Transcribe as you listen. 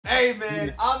Hey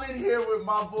man, I'm in here with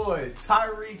my boy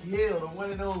Tyreek Hill, the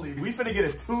one and only. We finna get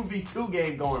a 2v2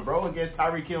 game going, bro, against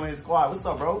Tyreek Hill and his squad. What's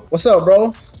up, bro? What's up,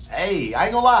 bro? Hey, I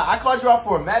ain't gonna lie, I called you out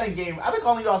for a Madden game. I've been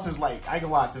calling y'all since like, I ain't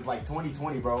gonna lie, since like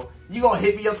 2020, bro. You gonna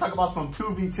hit me up talking about some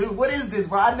 2v2? What is this,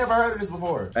 bro? I never heard of this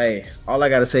before. Hey, all I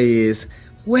gotta say is,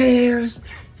 where's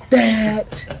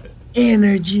that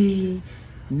energy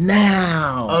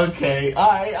now? Okay, all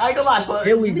right, I ain't gonna lie. So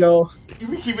here we go. You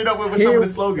be keeping up with some of the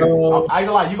slogans. I ain't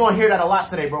gonna lie, you gonna hear that a lot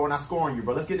today, bro, when I score on you,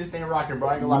 bro. Let's get this thing rocking, bro.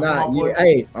 I ain't gonna lie. Nah, yeah,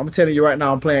 hey, I'm telling you right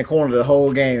now, I'm playing corner the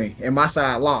whole game, and my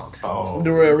side locked. Oh. I'm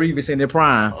the real Revis in the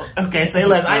prime. Okay, say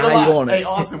less. I ain't gonna lie. Hey,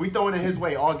 Austin, we throwing it his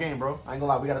way all game, bro. I ain't gonna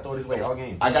lie, we gotta throw it his way all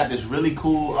game. I got this really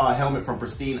cool helmet from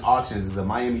Pristine Auctions. It's a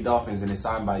Miami Dolphins, and it's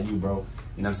signed by you, bro.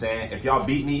 You know what I'm saying? If y'all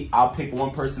beat me, I'll pick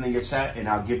one person in your chat and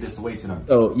I'll give this away to them.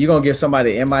 So you gonna give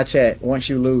somebody in my chat once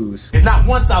you lose? It's not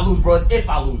once I lose, bro. It's if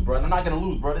I lose, bro. I'm not gonna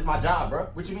lose, bro. This is my job, bro.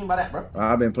 What you mean by that, bro?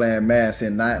 I've been playing Madden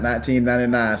since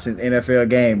 1999, since NFL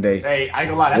game day. Hey, I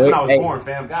ain't gonna lie. That's when I was born,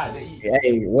 fam. God,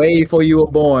 hey, way before you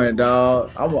were born,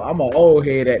 dog. I'm an old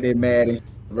head at this Madden,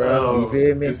 bro. You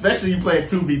feel me? Especially you playing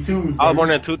 2v2s. I was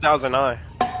born in 2009.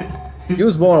 You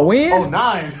was born when? Oh,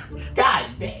 9. God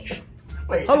damn.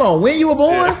 Wait. Hold on, when you were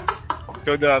born? Yeah.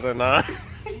 2009.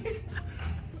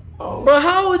 Oh. Bro,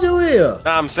 how old you is?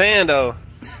 I'm saying though.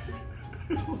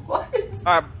 What?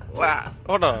 All right, wow,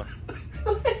 hold on.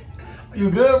 You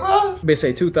good, bro? Bitch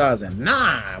say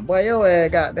 2009. Boy, your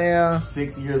ass goddamn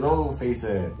 6 years old, face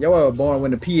ass. Your ass was born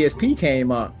when the PSP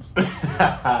came out.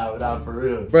 Without for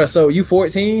real. Bro, so you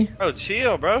 14? Bro,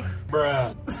 chill, bro.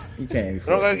 Bruh. You can't be 14. We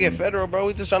don't gotta get federal, bro.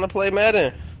 We just trying to play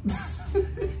Madden.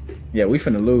 Yeah, we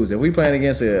finna lose. If we playing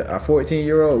against a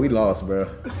 14-year-old, we lost, bro.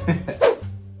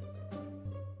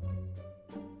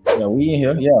 Yeah, we in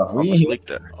here. Yeah, we in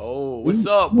here. Oh, what's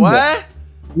up, boy?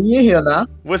 We in here now.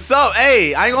 What's up?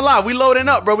 Hey, I ain't gonna lie. We loading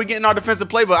up, bro. We getting our defensive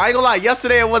playbook. I ain't gonna lie.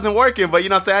 Yesterday it wasn't working, but you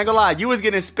know what I'm saying? I ain't gonna lie. You was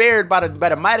getting spared by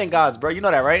the Madden gods, bro. You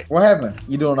know that, right? What happened?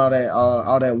 You doing all that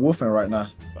woofing right now?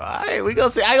 All right, we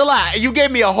gonna see. I ain't gonna lie. You gave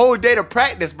me a whole day to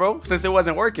practice, bro, since it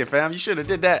wasn't working, fam. You should have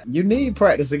did that. You need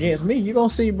practice against me. You gonna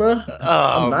see, bro.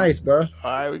 I'm nice, bro. All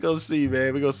right, we gonna see,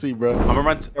 man. We gonna see, bro. I'm gonna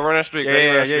run. Run that streak.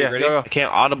 Yeah. Ready? I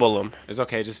can't audible them. It's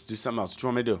okay. Just do something else. What you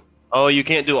want me to do? Oh, you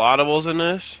can't do audibles in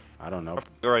this? I don't know.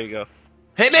 There you go.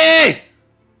 Hit me!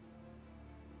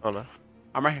 Oh no.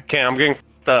 I'm right here. Okay, I'm getting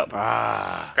fucked up.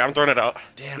 Ah. Okay, I'm throwing it out.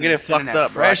 Damn, I'm getting fucked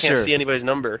up, bro. I can't see anybody's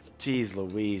number. Jeez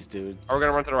Louise, dude. Are we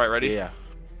gonna run to the right? Ready? Yeah.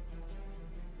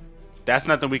 That's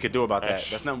nothing we could do about that.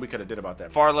 That's nothing we could have did about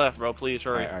that. Far left, bro. Please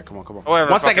hurry. All right, come on. Oh, wait,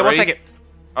 one second.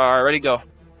 All right, ready, go.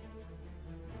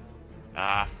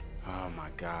 Ah. Oh my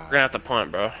God. We're gonna have to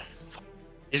punt, bro.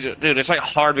 Dude, it's like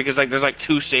hard because like there's like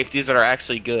two safeties that are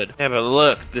actually good. Yeah, but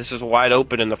look, this is wide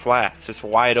open in the flats. It's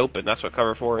wide open. That's what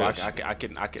cover 4 is. Well, I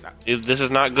can. Dude, this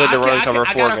is not good to run cover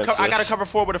 4 against I gotta cover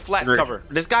 4 with a flats cover.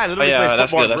 This guy literally plays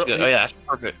football. That's good. Oh yeah, that's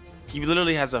perfect. He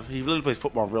literally plays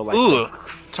football in real life. Ooh.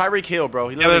 Tyreek Hill, bro.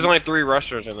 Yeah, there's only 3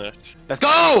 rushers in this. Let's go!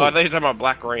 Oh, I thought you were talking about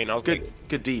Black Rain. I was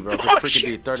good D, bro. Good freaking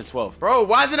D. 3rd and 12. Bro,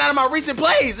 why is it out of my recent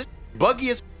plays? It's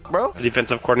buggy as bro. The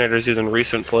defensive coordinator is using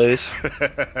recent plays.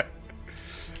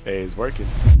 Hey, it's working.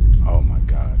 Oh my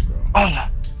God, bro. Oh.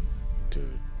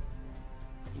 Dude.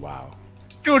 Wow.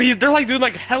 Dude, they're like doing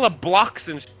like hella blocks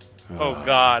and oh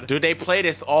God. Dude, they play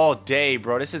this all day,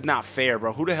 bro. This is not fair,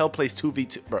 bro. Who the hell plays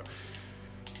 2v2, bro?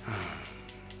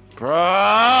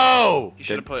 Bro! You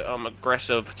should have put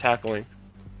aggressive tackling.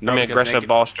 No, I mean aggressive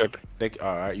ball strip.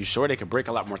 Are you sure they could break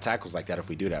a lot more tackles like that if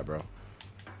we do that, bro?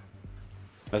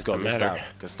 Let's go. Good stop.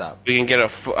 Good stop. We can get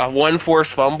a 1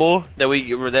 forced fumble that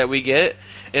we get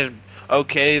is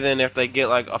okay. Then if they get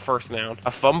like a first down,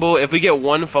 a fumble. If we get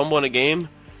 1 fumble in a game,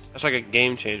 that's like a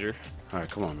game changer. All right,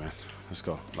 come on, man. Let's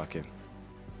go. Lock in.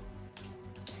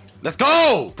 Let's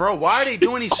go, bro. Why are they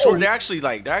doing these short? They're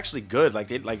actually good. Like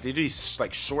they do these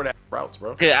like short ass routes,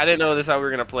 bro. Okay, I didn't know this how we were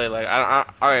gonna play. Like, all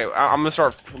right, I'm gonna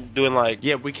start doing like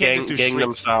we can't just do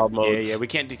Gangnam style modes. Yeah, we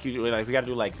can't do like we gotta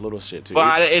do like little shit too.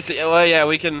 Well, yeah,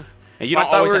 we can. And you I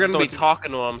don't thought always we were have gonna be to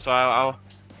talking to them, so I'll.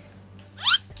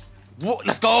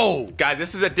 Let's go, guys.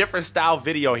 This is a different style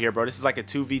video here, bro. This is like a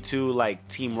 2v2 like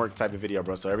teamwork type of video,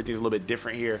 bro. So everything's a little bit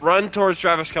different here. Run towards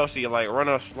Travis Kelce, like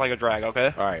run like a drag,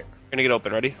 okay? All right. Gonna get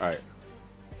open. Ready? All right.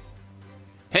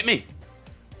 Hit me.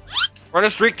 Run a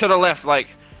streak to the left, like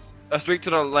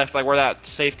where that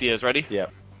safety is. Ready?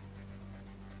 Yep.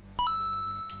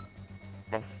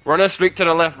 Run a streak to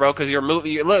the left, bro, because you're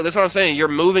moving. Look, that's what I'm saying. You're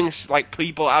moving like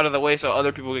people out of the way so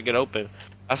other people can get open.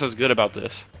 That's what's good about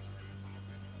this.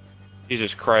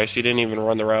 Jesus Christ, he didn't even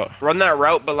run the route. Run that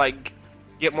route, but like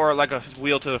get more like a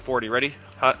wheel to the 40. Ready?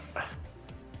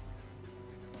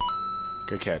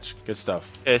 Good catch. Good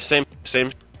stuff. Okay, same.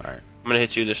 All right. I'm gonna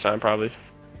hit you this time, probably.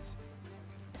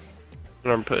 I'm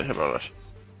gonna put him on us.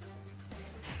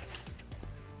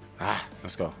 Ah,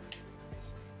 let's go.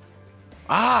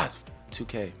 Ah,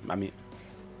 2K. I mean,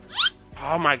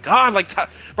 Oh my God! Like,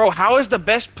 bro, how is the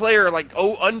best player like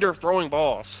under throwing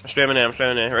balls? I'm spamming in.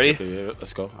 Ready? yeah,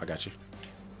 let's go. I got you.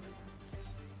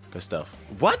 Good stuff.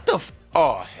 What the?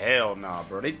 Oh hell nah,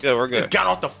 bro. They we're good. just got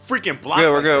off the freaking block.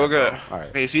 We're good. We're good. All right.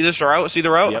 Okay, see this route? See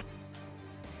the route? Yep.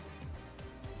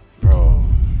 Bro,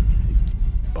 he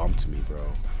bumped me, bro.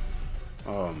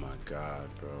 Oh my God,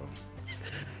 bro.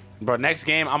 Bro, next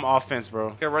game I'm offense, bro.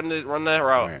 Okay, run that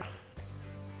route. Right.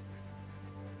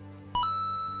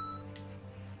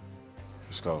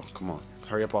 Let's go. Come on.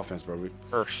 Hurry up offense, bro.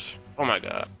 First. Oh my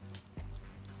God.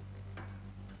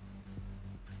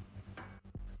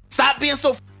 Stop being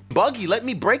so buggy. Let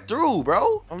me break through,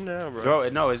 bro. Calm down, bro. Bro,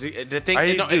 no, is it the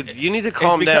thing? Dude, you need to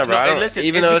calm down, bro. No, listen,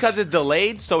 it's because it's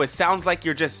delayed, so it sounds like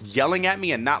you're just yelling at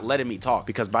me and not letting me talk.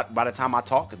 Because by the time I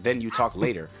talk, then you talk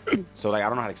later. So like I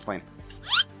don't know how to explain it.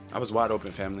 I was wide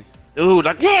open, family. Dude,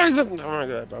 like, oh my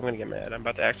God, bro, I'm gonna get mad. I'm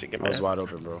about to actually get mad. I was wide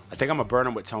open, bro. I think I'm gonna burn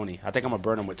him with Tony. I think I'm gonna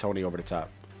burn him with Tony over the top.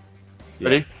 Yeah.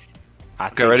 Ready?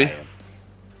 Okay, ready? I am.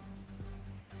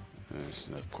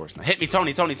 Of course not. Hit me,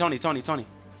 Tony. Good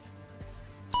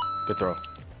throw.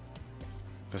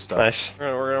 Good stuff. Nice.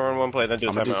 We're gonna run one play, then do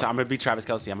a timeout. I'm gonna be Travis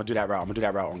Kelce. I'm gonna do that route. I'm gonna do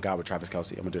that route on God with Travis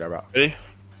Kelce. I'm gonna do that route. Ready?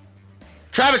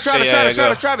 Travis.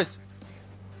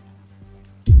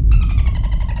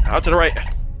 Out to the right.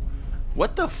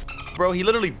 What the bro? He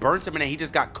literally burnt him and then he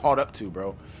just got caught up to,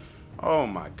 bro. Oh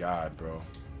my God, bro.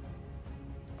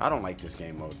 I don't like this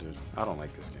game mode, dude. I don't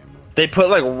like this game mode. They put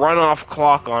like runoff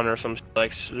clock on or some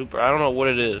like super. I don't know what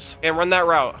it is. Okay, run that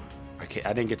route. I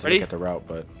didn't get to Ready? look at the route,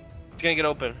 but It's gonna get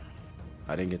open.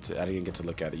 I didn't get to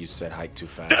look at it. You said hike too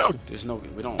fast. There's no.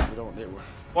 We don't.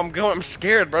 Well, I'm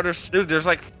scared, bro. There's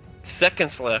like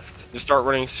seconds left to start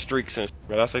running streaks and.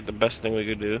 Bro, that's like the best thing we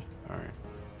could do. All right.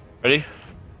 Ready?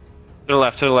 To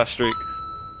the left streak.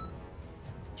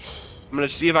 I'm gonna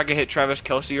see if I can hit Travis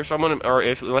Kelce or someone, or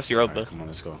unless you're open. Right, come on,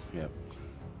 let's go. Yep.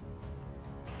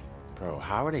 Bro,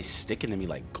 how are they sticking to me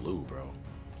like glue, bro?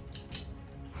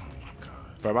 Oh my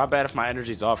God. Bro, my bad if my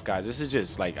energy's off, guys. This is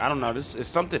just like, I don't know. This is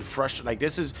something frustrating. Like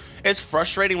it's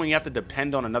frustrating when you have to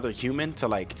depend on another human to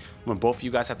like, when both of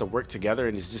you guys have to work together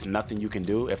and it's just nothing you can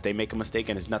do if they make a mistake,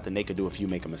 and there's nothing they can do if you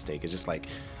make a mistake. It's just like,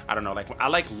 I don't know. Like I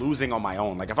like losing on my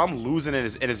own. Like if I'm losing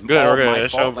it, it's all my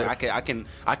fault. Like I can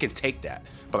take that.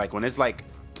 But like when it's like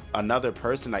another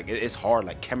person, like it's hard.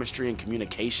 Like chemistry and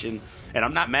communication. And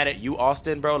I'm not mad at you,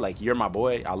 Austin, bro. Like you're my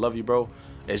boy. I love you, bro.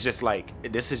 It's just like,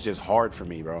 this is just hard for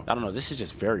me, bro. I don't know. This is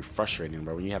just very frustrating,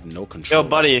 bro, when you have no control. Yo,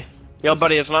 buddy,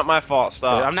 it's not my fault.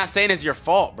 Stop. I'm not saying it's your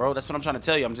fault, bro. That's what I'm trying to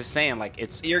tell you. I'm just saying, like,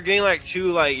 it's. You're getting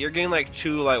too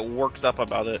worked up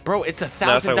about it. Bro, it's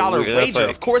 $1,000 wager.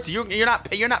 Of course, you're not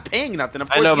paying nothing. Of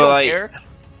course, you don't care.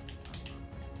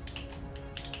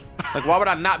 Like, why would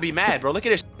I not be mad, bro? Look at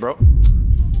this, bro.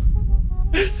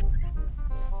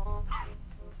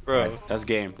 Bro, right, that's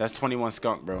game. That's 21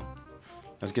 skunk, bro.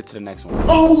 Let's get to the next one.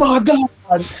 Oh my God!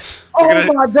 Oh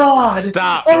my God!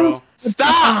 Stop, bro.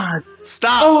 Stop!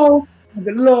 Stop! Oh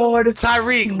my Lord!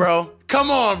 Tyreek, bro. Come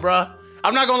on, bro.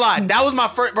 I'm not gonna lie. That was my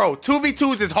first, bro.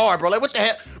 2v2s is hard, bro. Like, what the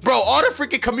hell, bro? All the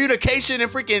freaking communication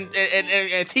and freaking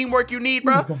and teamwork you need,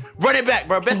 bro. Run it back,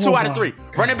 bro. Best 2 out of 3.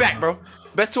 Run it back, bro.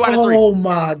 Best 2 out of 3. Oh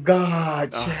my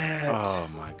God, chat. Oh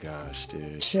my gosh,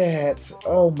 dude. Chat.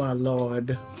 Oh my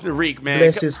Lord. Tyreek, man.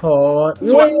 Bless his heart.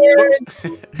 Where's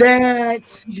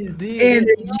that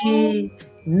energy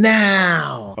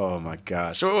now? Oh my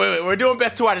gosh. Wait, we're doing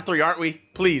best 2 out of 3, aren't we?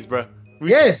 Please, bro.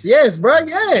 Yes, bro.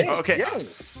 Yes. Okay. Yeah.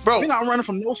 Bro, we're not running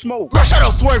from no smoke. Bro, shut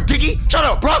up, Swerve Diggy. Shut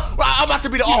up, bro. I'm about to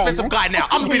be the offensive guy now.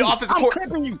 I'm gonna be the offensive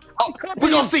coordinator. I'm clipping you.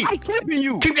 We're gonna see. I'm clipping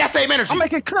you. Keep that same energy. I'm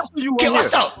making clips for you. Get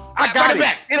what's up? I got run it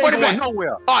back. It ain't going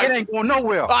nowhere. All right. It ain't going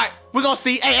nowhere. All right, we're gonna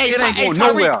see. Hey, going Tyreek,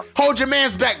 nowhere. hold your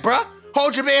man's back, bro.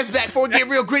 Hold your man's back before we get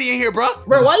real gritty in here, bro.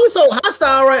 Bro, why you so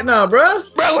hostile right now, bro?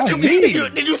 Bro, what you mean?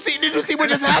 Did you see what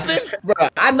just happened? Bro,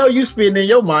 I know you spitting in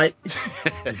your mic.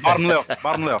 Bottom left.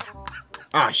 Bottom left.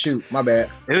 Ah, shoot, my bad.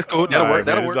 It's cool. That'll work.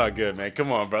 That'll It's work. all good, man.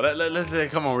 Come on, bro. Let's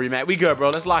come on, rematch. We good, bro.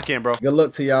 Let's lock in, bro. Good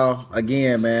luck to y'all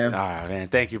again, man. All right, man.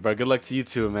 Thank you, bro. Good luck to you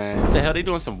too, man. What the hell? They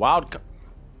doing some wild.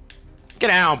 Get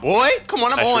down, boy. Come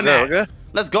on, I'm on that. Okay.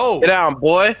 Let's go. Get down,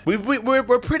 boy.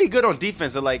 We're pretty good on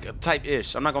defense, like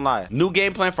type-ish. I'm not gonna lie. New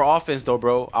game plan for offense, though,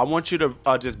 bro. I want you to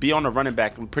just be on the running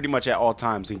back pretty much at all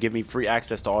times and give me free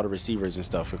access to all the receivers and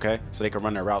stuff, okay? So they can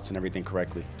run their routes and everything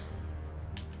correctly.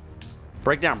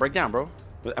 Break down, bro.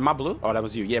 Am I blue? Oh, that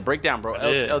was you. Yeah, break down, bro.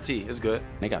 LT is good.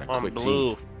 They got a quick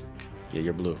blue. team. Yeah,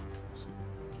 you're blue.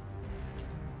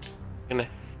 Gonna.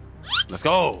 Let's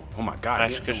go. Oh my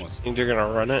God. Nice, think you're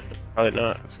gonna run it? Probably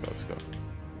not. Let's go. Let's go.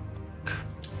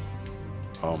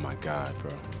 Oh my God,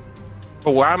 bro.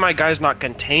 But why are my guys not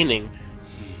containing?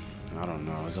 I don't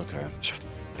know. It's okay.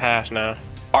 Pass now.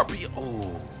 RPO.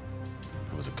 Oh,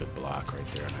 that was a good block right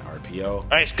there on that RPO.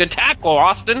 Nice, good tackle,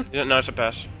 Austin. No, it's a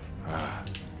pass. Oh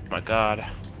my God.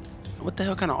 What the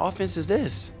hell kind of offense is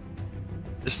this?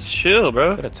 Just chill,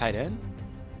 bro. Is that a tight end?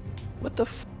 What the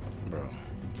bro?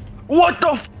 What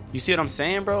the You see what I'm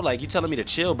saying, bro? Like, you telling me to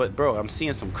chill, but bro, I'm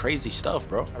seeing some crazy stuff,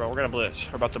 bro. All right, we're gonna blitz.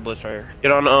 We're about to blitz right here.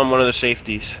 Get on one of the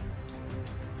safeties.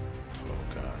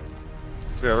 Oh God.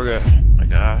 Yeah, we're good. Oh my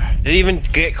God. Did it even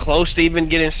get close to even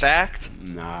getting sacked?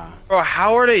 Nah. Bro,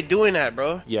 how are they doing that,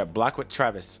 bro? Yeah, block with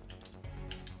Travis.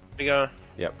 We go.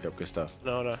 Yep, good stuff.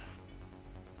 No. I'm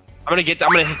gonna get that.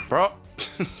 I'm gonna. Bro.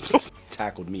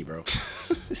 Tackled me, bro.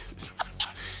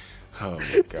 Oh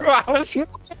my God.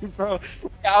 Bro,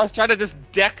 I was trying to just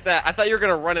deck that. I thought you were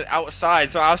gonna run it outside,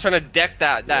 so I was trying to deck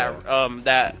that.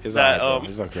 It's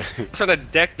okay. Trying to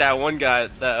deck that one guy,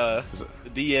 the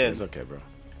DN. It's okay, bro.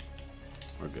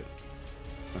 We're good.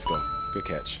 Let's go. Good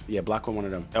catch. Yeah, block with one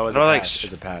of them. Oh, it's a pass.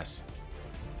 It's a pass.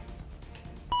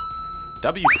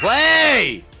 W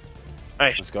play.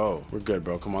 Nice. Let's go. We're good,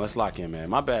 bro. Come on, let's lock in, man.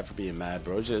 My bad for being mad,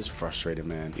 bro. It's just frustrated,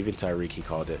 man. Even Tyreek, he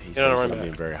called it. He said I'm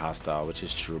being very hostile, which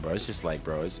is true, bro. It's just like,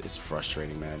 bro, it's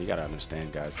frustrating, man. You gotta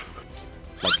understand, guys.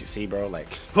 Like, you see, bro, like...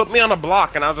 Put me on a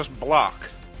block, and I'll just block.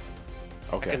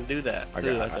 Okay. I can do that.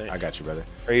 I got you, brother.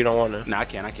 Or you don't want to? No, I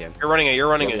can. You're running it. You're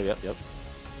running it. Yep.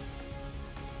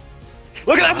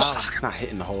 Look at that block! Not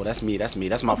hitting the hole. That's me. That's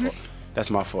my fault.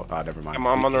 That's my fault. Oh, never mind. I'm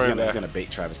on the right back. He's gonna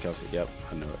bait Travis Kelce. Yep,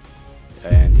 I knew it.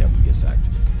 And yep, we get sacked.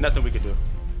 Nothing we could do.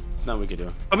 There's nothing we could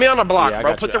do. Put me on a block,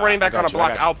 bro. Put the running back on a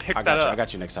block. I'll pick that up. I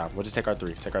got you next time. We'll just take our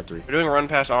three. We're doing run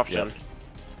pass option. Yep.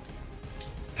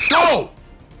 Let's go!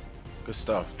 Good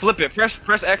stuff. Flip it.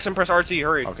 Press X and press RT.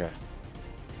 Hurry. Okay.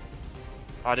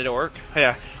 Oh, did it work?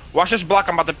 Yeah. Watch this block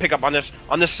I'm about to pick up on this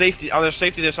safety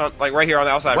this on like right here on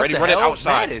the outside. What Ready? the Run hell? it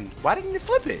outside. Madden, why didn't you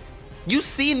flip it? You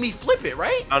seen me flip it,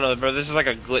 right? I don't know, bro. This is like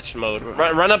a glitch mode.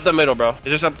 Run up the middle, bro. Is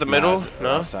this up the middle?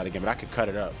 No. Outside again, but I could cut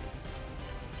it up.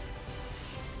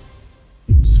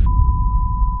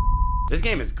 This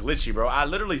game is glitchy, bro. I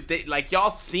literally like y'all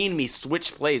seen me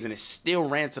switch plays and it still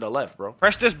ran to the left, bro.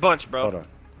 Press this bunch, bro. Hold on.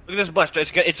 Look at this bunch.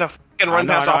 It's a fucking run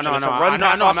pass option. No.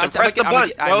 I'm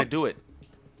gonna do it.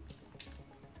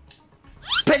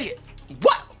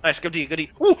 What? Nice, good D.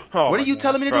 Ooh. Oh, what are you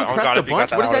telling me to do? Press the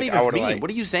bunch? What does that even mean? What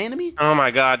are you saying to me? Oh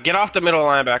my God! Get off the middle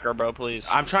linebacker, bro, please.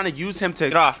 I'm trying to use him to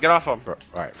get off him. Bro,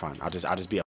 all right, fine. I'll just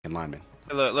be a fucking lineman.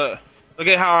 Look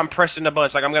at how I'm pressing the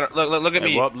bunch. Like I'm gonna look at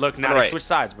me. Well, look now. They switch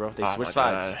sides, bro. They switch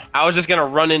sides. I was just gonna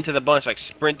run into the bunch, like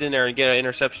sprint in there and get an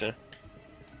interception.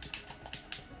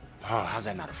 Oh, how's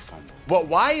that not a fumble? Well,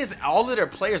 why is all of their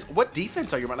players? What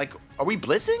defense are you running? Like, are we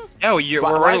blitzing? Yeah, we're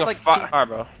running a all right,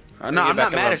 bro. No, I'm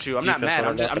not mad at you. I'm not mad.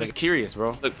 I'm just curious,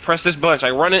 bro. Look, press this bunch.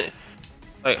 I run it.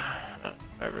 Like,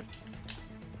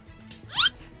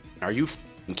 are you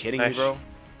kidding me, bro?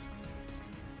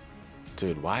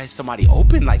 Dude, why is somebody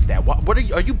open like that? What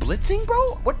are you blitzing,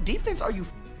 bro? What defense are you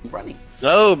running?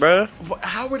 No, bro.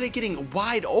 How are they getting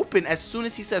wide open as soon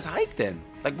as he says hike? Then,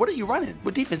 like, what are you running?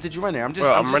 What defense did you run there? I'm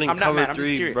running not cover mad. I'm just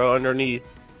 3, curious. bro. Underneath.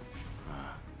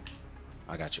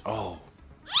 I got you. Oh,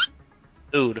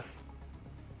 dude.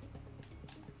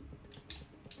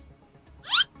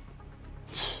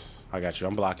 I got you.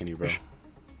 I'm blocking you, bro.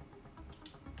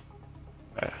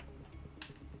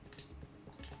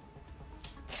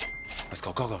 Let's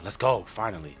go. Let's go.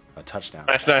 Finally, a touchdown.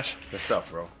 Nice. Good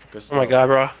stuff, bro. Good stuff. Oh my God,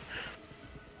 bro.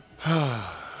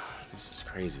 This is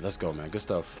crazy. Let's go, man. Good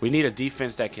stuff. We need a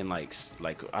defense that can like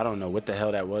I don't know what the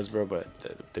hell that was, bro, but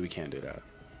we can't do that.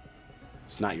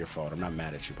 It's not your fault. I'm not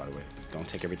mad at you, by the way. Don't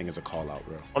take everything as a call out,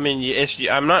 bro. I mean,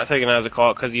 I'm not taking it as a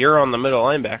call because you're on the middle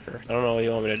linebacker. I don't know what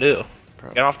you want me to do.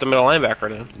 Bro. Get off the middle linebacker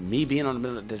then. Me being on the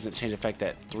middle doesn't change the fact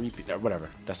that whatever.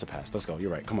 That's a pass. Let's go.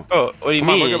 You're right. Come on. Oh, what do you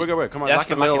mean? We're good. Come on. That's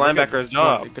the middle linebacker's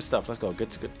job. Good stuff. Let's go.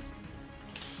 Good.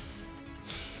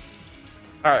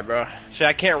 All right, bro. See,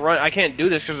 I can't run. I can't do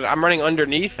this because I'm running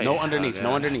underneath. No underneath.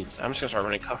 No underneath. I'm just gonna start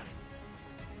running cover.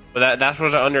 But that's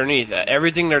what's underneath.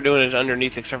 Everything they're doing is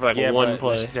underneath except for like one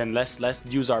play. Then let's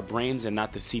use our brains and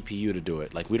not the CPU to do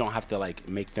it. Like we don't have to like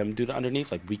make them do the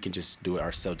underneath. Like we can just do it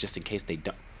ourselves, just in case they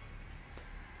don't.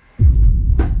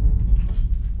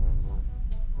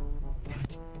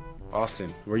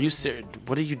 Austin, were you serious?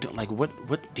 What are you doing? Like, what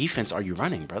defense are you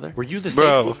running, brother? Were you the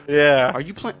Bro, safety? yeah. Are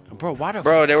you playing, bro? Why the?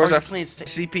 Bro, there was are a you playing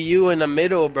CPU in the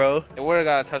middle, bro. It would have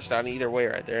got a touchdown either way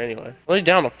right there. Anyway, only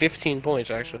down to 15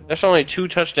 points actually. That's only 2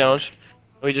 touchdowns.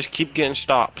 We just keep getting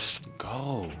stops.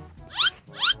 Go.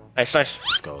 Nice, nice.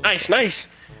 Let's go. Nice, nice.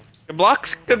 Good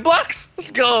blocks. Good blocks.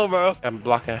 Let's go, bro. I'm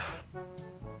blocking.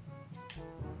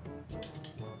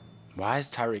 Why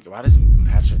is Tyreek? Why does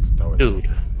Patrick throw it? Dude.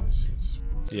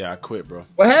 Yeah, I quit, bro.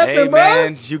 What happened, hey, bro?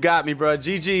 Man, you got me, bro.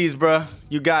 GG's, bro.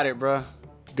 You got it, bro.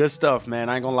 Good stuff, man.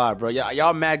 I ain't gonna lie, bro.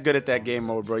 Y'all mad good at that game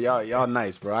mode, bro. Y'all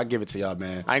nice, bro. I give it to y'all,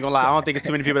 man. I ain't gonna lie. I don't think it's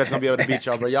too many people that's gonna be able to beat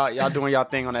y'all, bro. Y'all doing y'all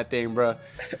thing on that thing, bro.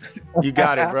 You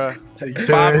got it, bro.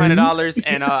 $500,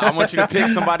 and I want you to pick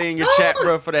somebody in your chat,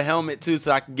 bro, for the helmet too,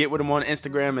 so I can get with them on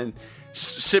Instagram and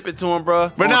ship it to him,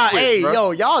 bro. But nah, hey, bro.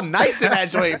 Yo, y'all nice in that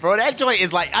joint, bro. That joint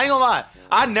is like, I ain't gonna lie.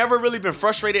 I never really been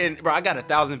frustrated, and bro, I got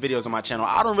 1,000 videos on my channel.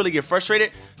 I don't really get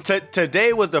frustrated.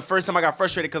 Today was the first time I got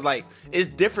frustrated because like it's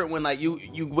different when like you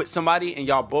with somebody and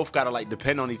y'all both gotta like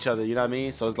depend on each other. You know what I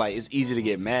mean? So it's like it's easy to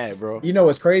get mad, bro. You know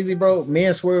what's crazy, bro? Me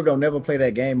and Swerve don't never play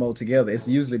that game mode together. It's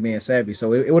usually me and Savvy,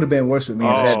 so it would have been worse with me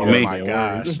and Savvy. Oh my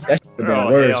gosh, that would have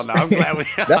been worse. Hell no. I'm glad we.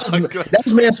 that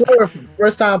was me and Swerve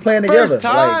first time playing together. First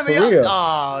time, like, for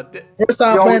real. First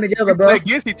time playing together, bro. Play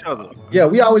against each other. Yeah,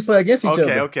 we always play against each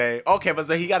other. Okay. But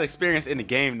so he got experience in the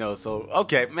game though. So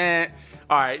okay, man.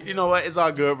 All right, you know what? It's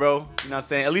all good, bro. You know what I'm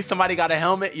saying? At least somebody got a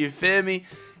helmet. You feel me?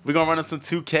 We're gonna run on some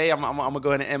 2K. I'm gonna go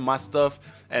ahead and end my stuff.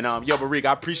 And yo, but Rick,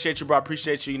 I appreciate you, bro. I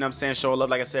appreciate you. You know what I'm saying? Showing love,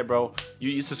 like I said, bro.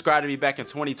 You subscribed to me back in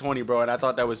 2020, bro, and I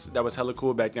thought that was hella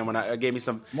cool back then when I gave me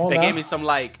some. They gave me some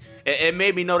like. It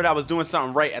made me know that I was doing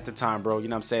something right at the time, bro. You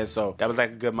know what I'm saying? So that was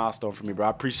like a good milestone for me, bro. I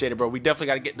appreciate it, bro. We definitely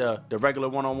got to get the regular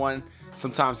one-on-one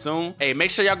sometime soon. Hey, make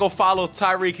sure y'all go follow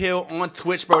Tyreek Hill on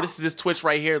Twitch, bro. This is his Twitch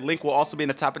right here. Link will also be in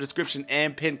the top of the description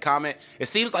and pinned comment. It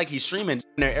seems like he's streaming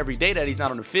there every day that he's not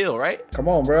on the field, right? Come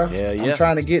on, bro. Yeah. I'm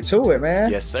trying to get to it,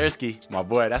 man. Yes, sirski. My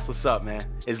boy, that's what's up, man.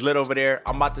 It's lit over there.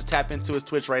 I'm about to tap into his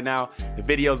Twitch right now. The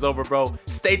video's over, bro.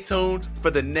 Stay tuned for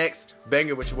the next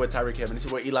banger with your boy Tyreek Hill. This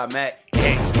is your boy Eli Mack.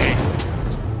 Gang, gang.